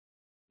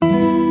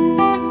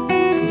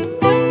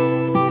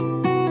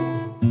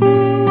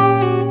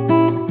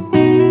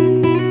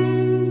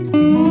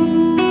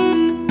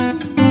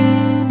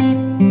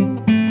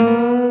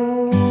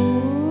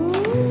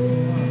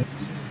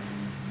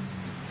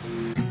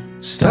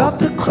Stop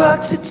the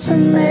clocks, it's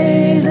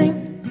amazing.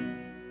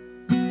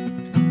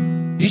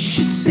 You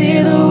should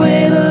see the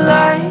way the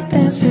light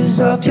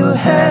dances up your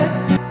hair.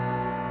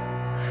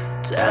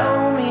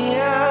 Tell me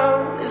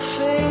how to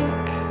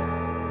think.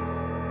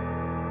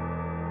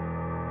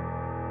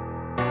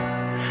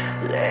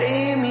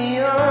 Lay me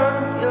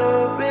on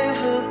your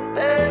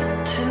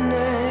riverbed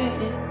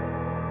tonight.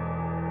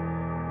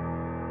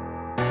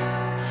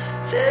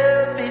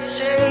 There'll be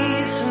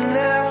chasing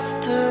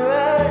after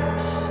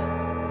us.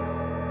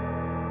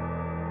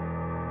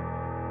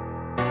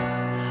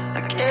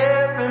 I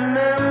can't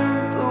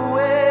remember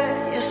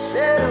where you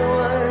said it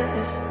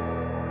was.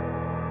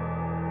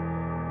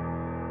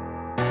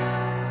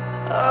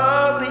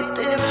 Are we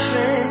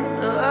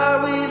different or are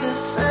we the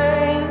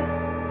same?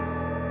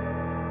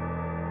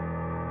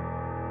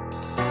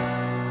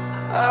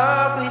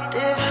 Are we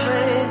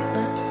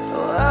different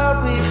or are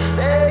we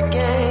fair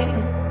game?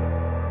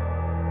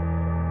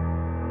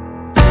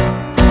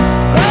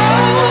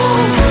 Oh,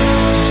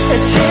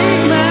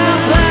 take my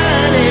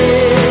body.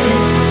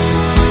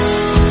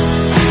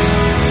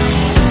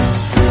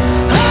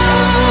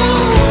 Oh,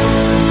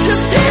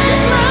 just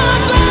take my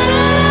body.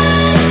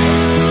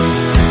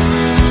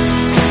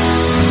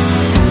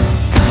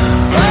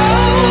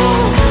 Oh,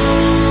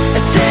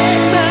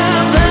 take my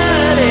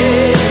body.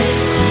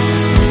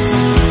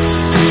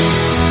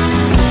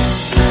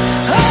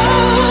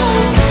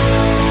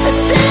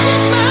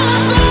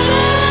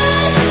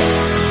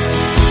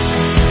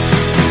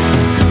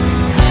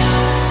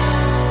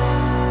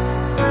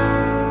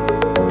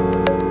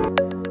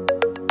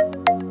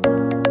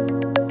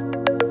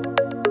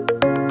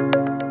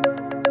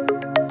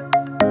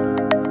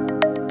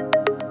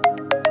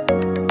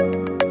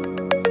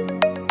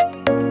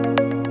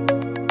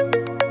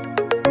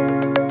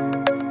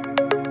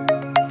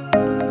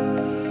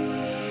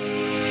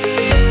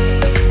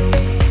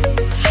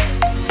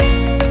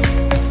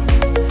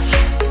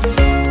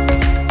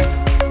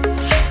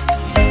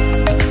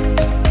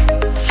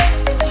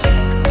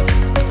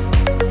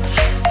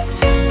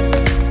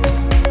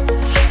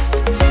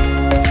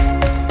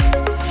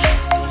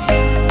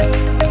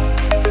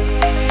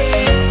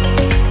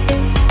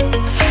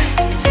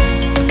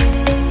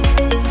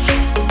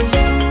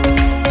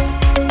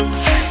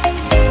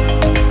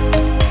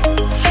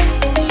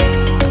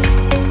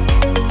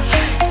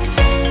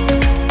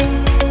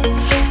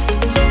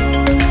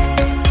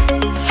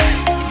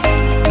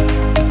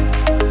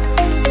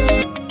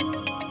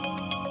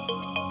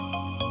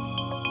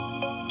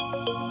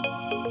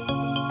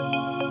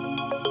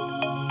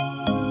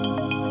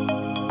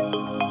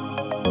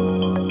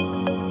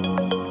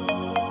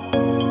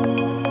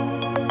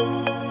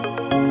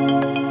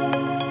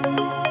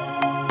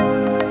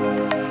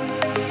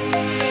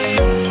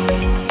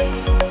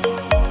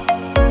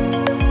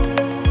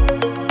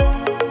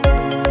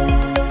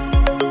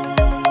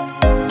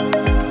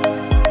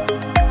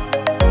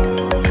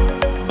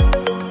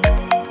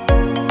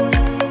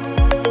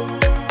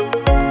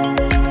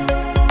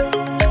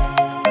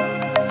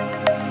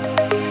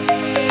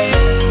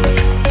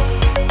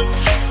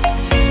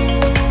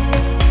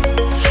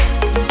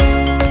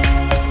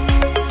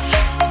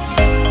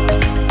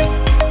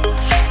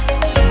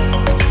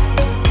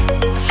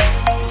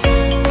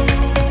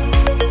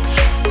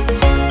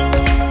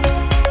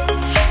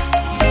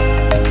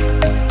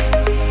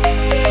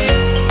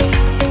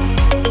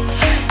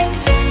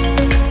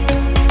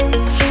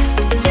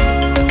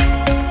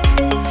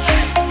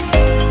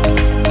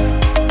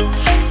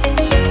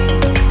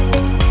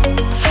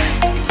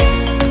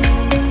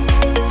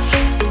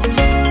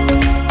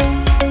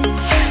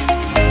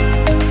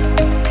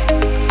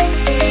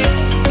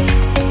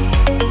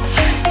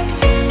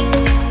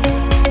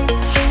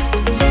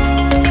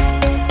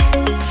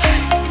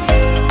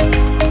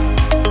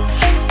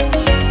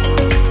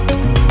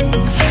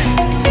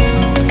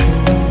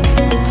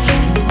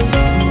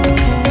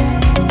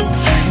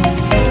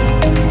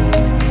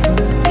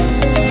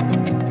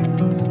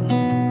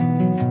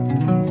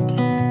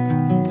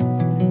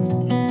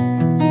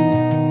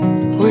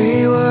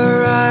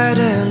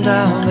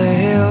 Down the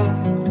hill,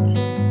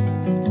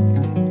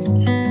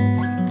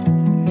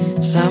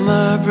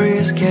 summer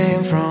breeze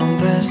came from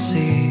the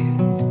sea.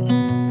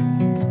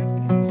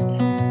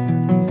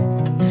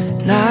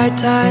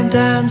 Nighttime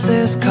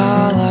dances,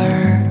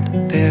 colored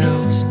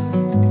pills,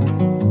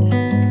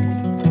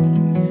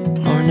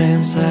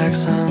 morning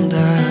sex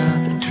under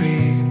the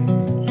tree.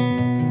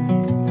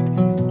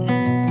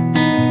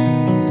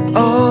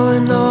 All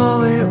in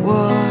all, it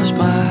was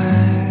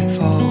my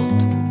fault.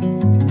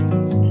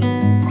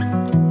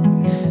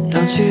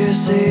 Don't you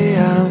see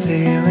I'm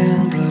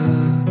feeling blue?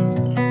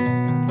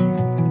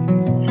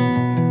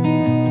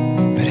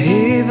 But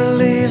he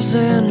believes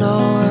in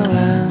oil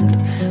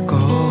and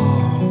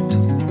gold,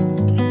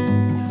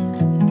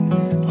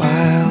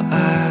 while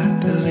I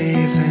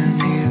believe in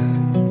you.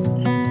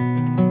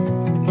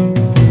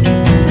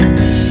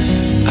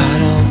 I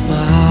don't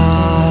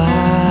mind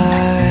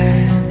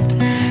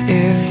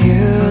if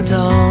you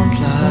don't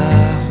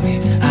love me.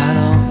 I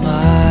don't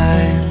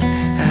mind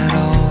at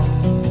all.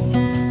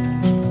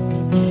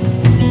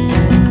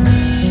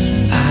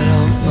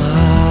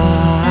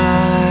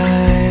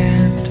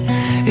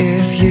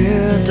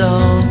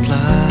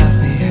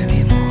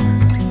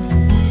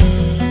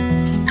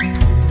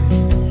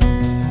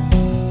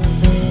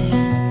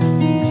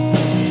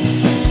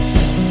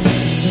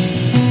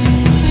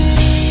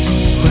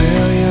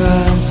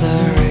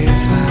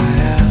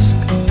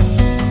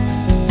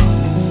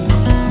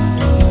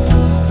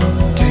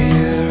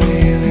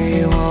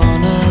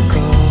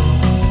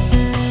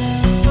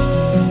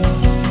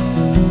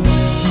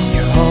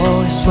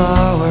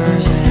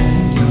 flowers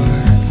in your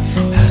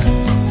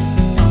hands.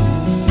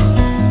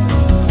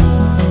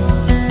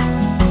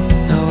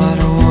 No, I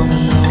don't wanna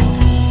know.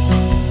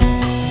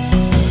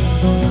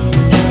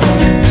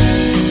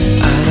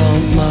 I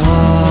don't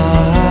mind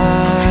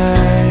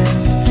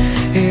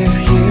if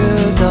you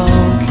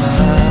don't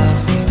love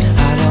me.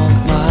 I don't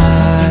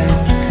mind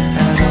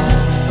at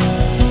all.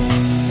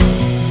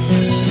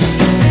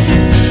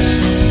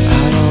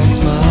 I don't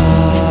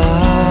mind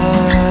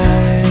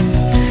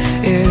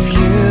if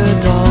you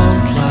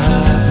don't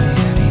love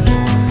me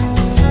anymore.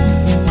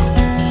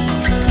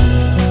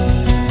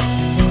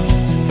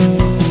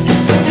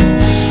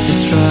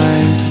 He's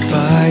trying to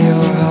buy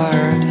your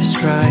heart, he's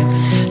trying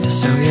to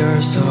sell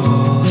your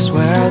soul.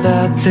 Swear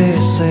that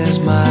this is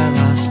my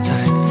last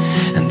time,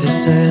 and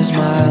this is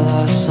my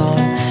last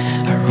song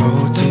I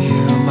wrote to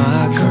you,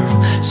 my God.